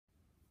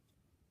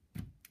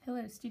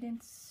Hello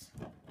students,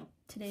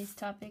 today's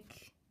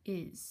topic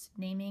is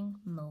naming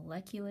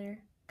molecular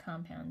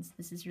compounds.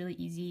 This is really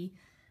easy.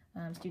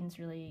 Students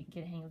really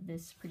get a hang of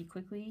this pretty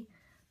quickly,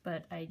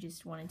 but I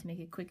just wanted to make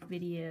a quick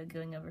video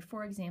going over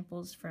 4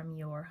 examples from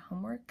your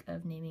homework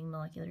of naming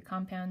molecular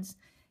compounds,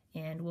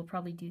 and we'll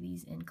probably do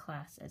these in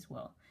class as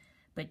well.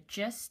 But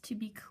just to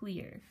be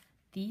clear,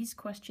 these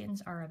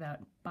questions are about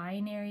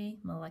binary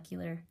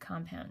molecular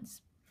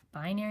compounds.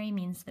 Binary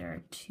means there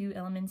are 2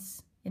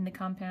 elements in the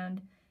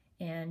compound,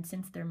 and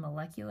since they're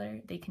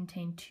molecular, they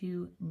contain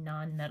 2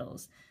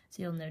 nonmetals.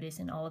 So you'll notice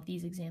in all of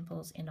these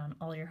examples and on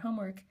all your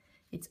homework,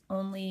 it's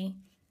only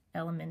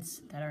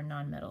elements that are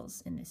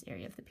nonmetals in this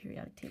area of the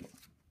periodic table.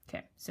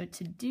 Okay, so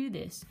to do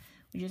this,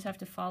 we just have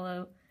to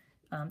follow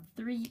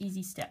 3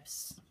 easy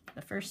steps.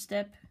 The first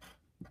step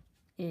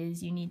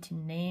is you need to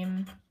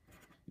name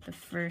the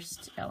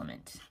first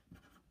element.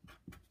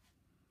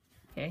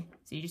 Okay,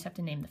 so you just have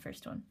to name the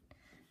first one.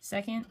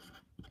 Second,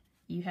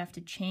 you have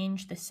to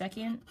change the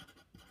second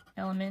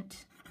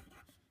element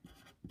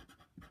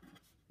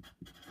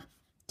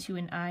to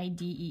an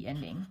IDE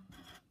ending,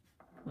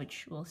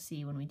 which we'll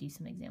see when we do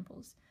some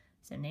examples.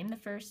 So name the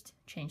first,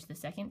 change the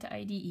second to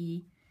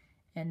IDE,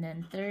 and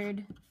then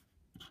third,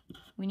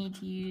 we need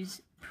to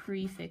use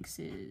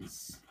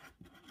prefixes,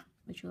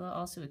 which we'll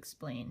also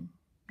explain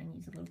and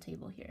use a little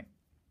table here.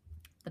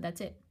 But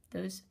that's it,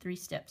 those 3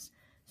 steps.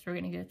 So we're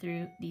going to go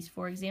through these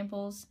 4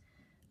 examples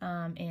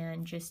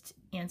and just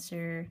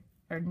answer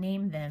or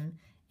name them,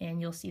 and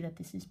you'll see that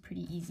this is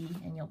pretty easy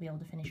and you'll be able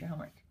to finish your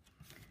homework.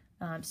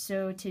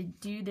 So to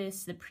do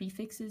this, the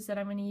prefixes that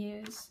I'm going to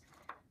use,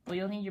 well,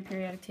 you'll need your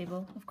periodic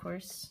table, of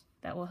course,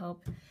 that will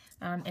help.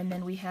 And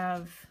then we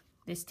have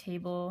this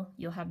table,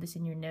 you'll have this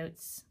in your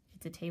notes.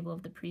 It's a table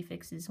of the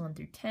prefixes 1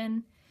 through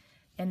 10.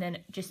 And then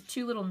just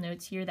 2 little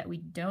notes here that we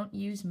don't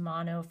use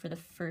mono for the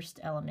first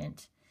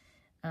element.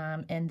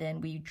 And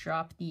then we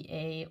drop the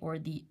A or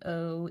the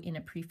O in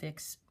a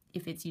prefix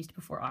if it's used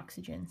before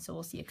oxygen. So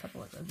we'll see a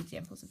couple of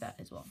examples of that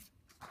as well.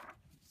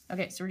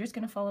 Okay, so we're just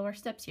going to follow our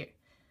steps here.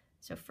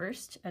 So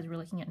first, as we're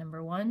looking at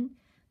number 1,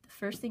 the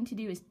first thing to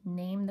do is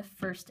name the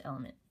first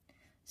element.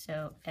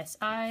 So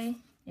SI,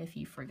 if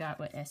you forgot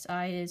what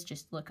SI is,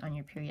 just look on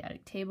your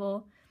periodic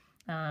table.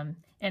 And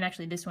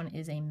actually this one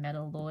is a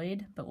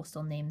metalloid, but we'll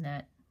still name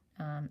that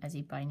as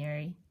a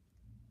binary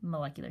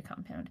molecular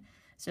compound.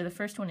 So the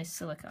first one is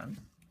silicon.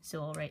 So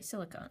we'll write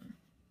silicon.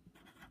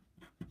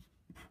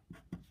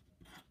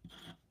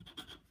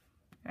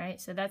 All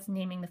right, so that's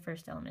naming the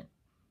first element.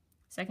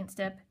 Second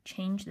step,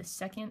 change the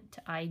second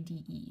to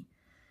IDE.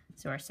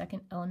 So our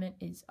second element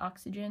is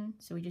oxygen,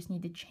 so we just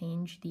need to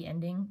change the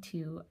ending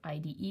to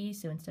IDE.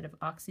 So instead of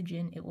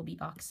oxygen, it will be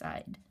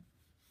oxide.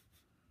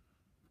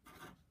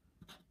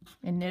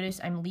 And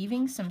notice I'm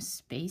leaving some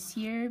space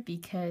here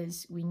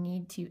because we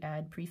need to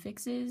add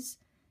prefixes,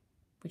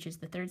 which is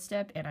the 3rd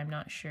step, and I'm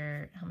not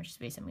sure how much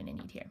space I'm going to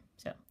need here.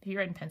 So if you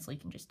write in pencil, you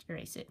can just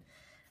erase it.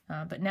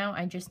 But now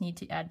I just need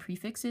to add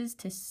prefixes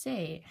to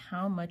say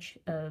how much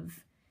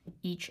of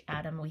each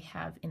atom we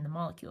have in the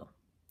molecule.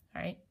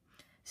 All right.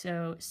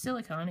 So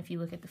silicon, if you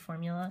look at the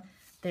formula,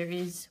 there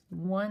is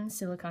 1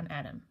 silicon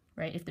atom,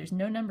 right? If there's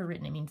no number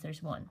written, it means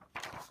there's 1.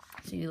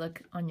 So you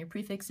look on your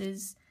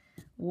prefixes.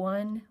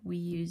 1, we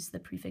use the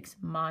prefix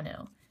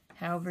mono.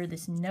 However,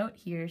 this note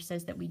here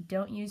says that we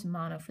don't use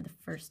mono for the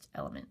first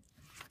element.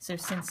 So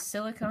since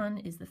silicon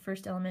is the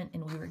first element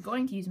and we were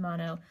going to use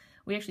mono,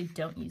 we actually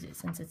don't use it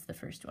since it's the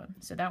first one.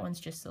 So that one's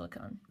just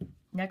silicon.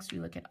 Next, we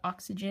look at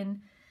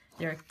oxygen.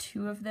 There are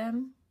 2 of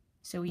them,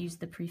 so we use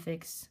the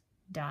prefix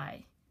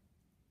di.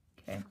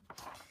 Okay,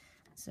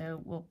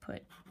 so we'll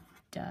put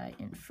di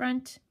in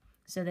front.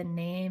 So the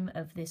name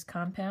of this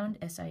compound,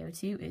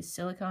 SiO2, is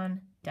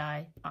silicon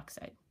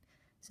dioxide.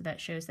 So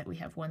that shows that we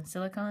have 1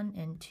 silicon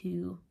and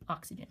 2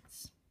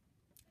 oxygens.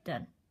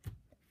 Done.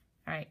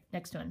 All right,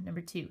 next one,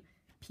 number 2,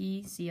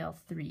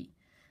 PCl3.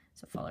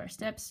 So follow our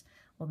steps.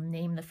 We'll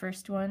name the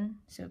first one.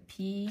 So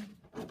P,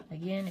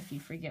 again, if you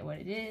forget what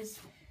it is,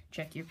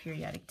 check your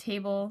periodic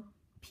table.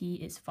 P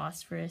is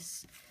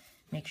phosphorus.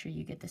 Make sure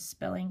you get the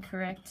spelling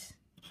correct.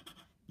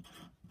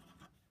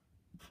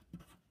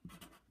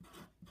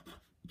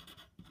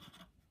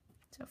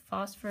 So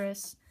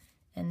phosphorus,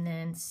 and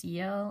then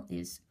Cl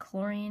is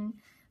chlorine,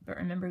 but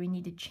remember we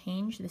need to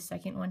change the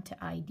second one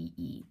to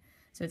IDE.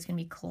 So it's going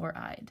to be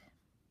chloride.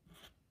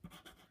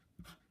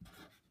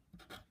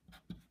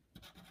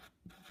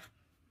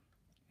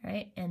 All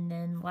right, and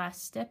then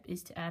last step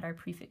is to add our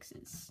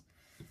prefixes.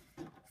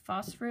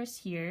 Phosphorus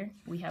here,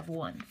 we have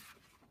 1,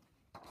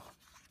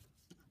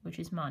 which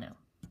is mono.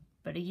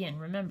 But again,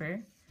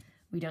 remember,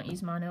 we don't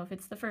use mono if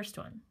it's the first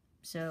one.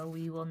 So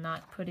we will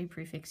not put a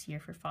prefix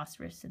here for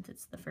phosphorus since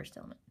it's the first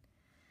element.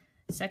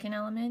 Second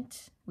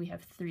element, we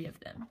have 3 of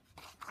them.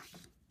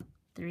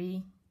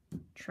 3,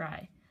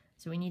 tri.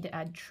 So we need to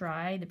add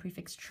tri, the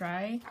prefix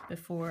tri,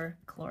 before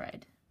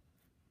chloride.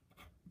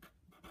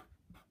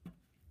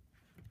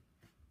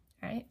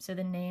 All right, so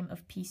the name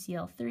of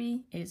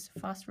PCl3 is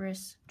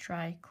phosphorus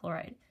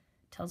trichloride.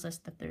 Tells us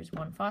that there's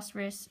 1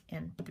 phosphorus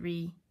and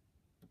 3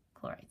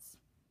 chlorides.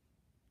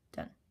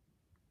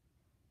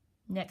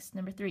 Next,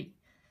 number 3,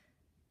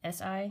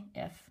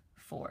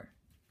 SiF4.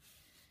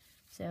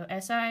 So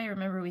Si,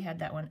 remember we had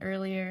that one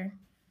earlier.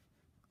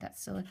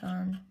 That's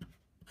silicon.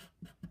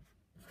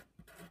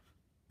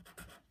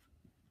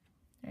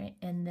 All right,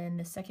 and then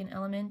the second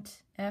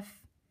element,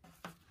 F,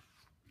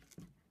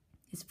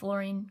 is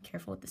fluorine.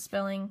 Careful with the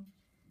spelling.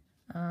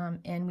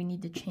 And we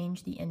need to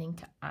change the ending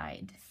to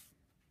 "ide."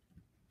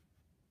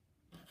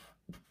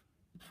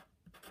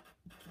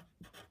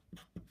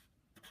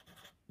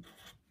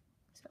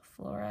 So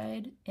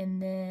fluoride,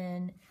 and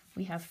then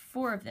we have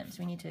 4 of them, so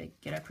we need to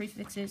get our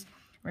prefixes.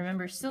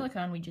 Remember,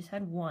 silicon, we just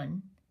had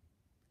 1,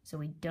 so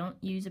we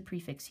don't use a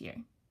prefix here.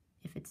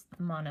 If it's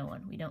the mono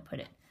one, we don't put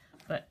it.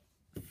 But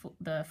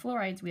the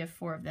fluorides, we have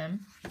 4 of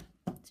them.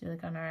 So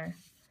look on our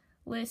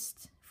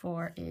list.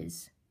 4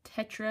 is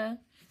tetra.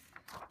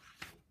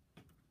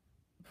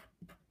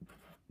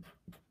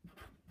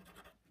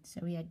 So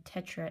we had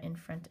tetra in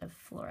front of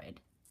fluoride,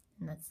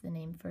 and that's the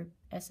name for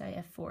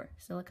SiF4,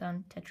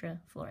 silicon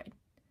tetrafluoride.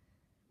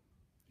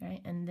 All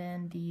right, and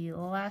then the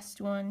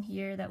last one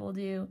here that we'll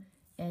do,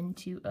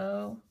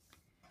 N2O.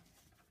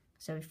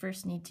 So we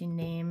first need to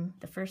name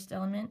the first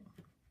element.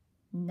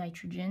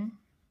 Nitrogen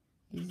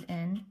is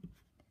N.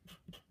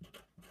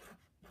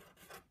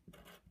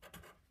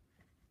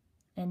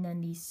 And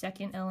then the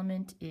second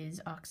element is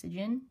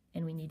oxygen,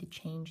 and we need to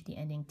change the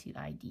ending to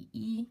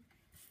IDE.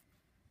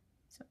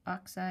 So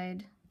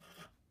oxide.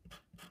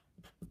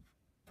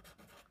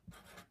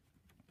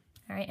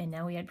 All right, and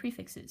now we add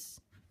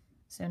prefixes.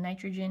 So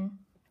nitrogen,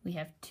 we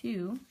have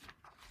 2.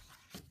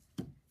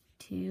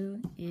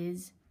 2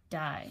 is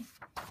di.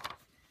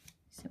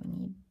 So we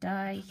need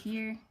di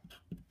here,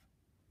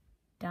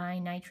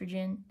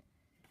 dinitrogen.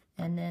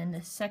 And then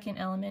the second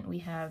element, we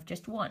have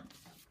just 1.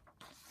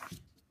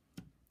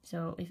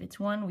 So if it's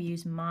 1, we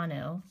use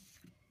mono.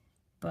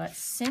 But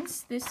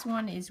since this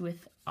one is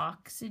with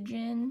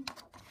oxygen,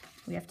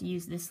 we have to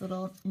use this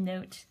little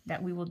note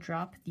that we will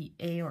drop the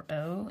A or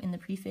O in the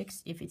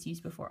prefix if it's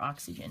used before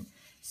oxygen.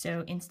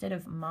 So instead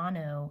of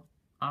mono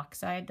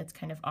oxide, that's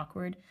kind of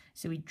awkward,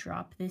 so we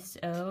drop this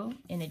O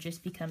and it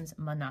just becomes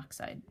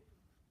monoxide.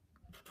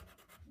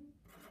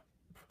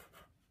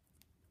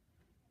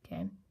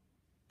 Okay,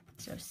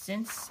 so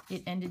since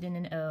it ended in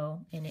an O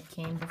and it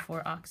came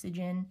before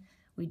oxygen,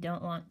 we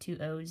don't want 2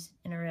 O's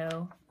in a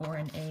row or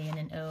an A and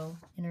an O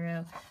in a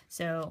row.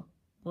 So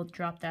we'll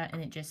drop that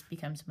and it just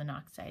becomes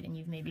monoxide. And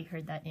you've maybe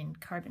heard that in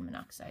carbon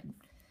monoxide.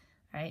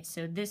 All right,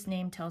 so this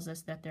name tells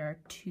us that there are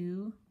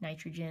 2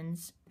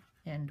 nitrogens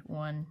and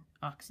 1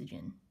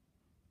 oxygen.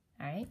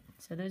 All right,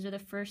 so those are the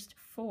first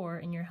 4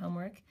 in your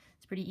homework.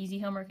 It's a pretty easy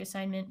homework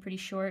assignment, pretty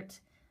short.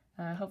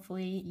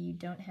 Hopefully you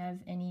don't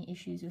have any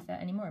issues with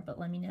that anymore, but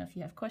let me know if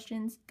you have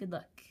questions. Good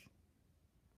luck.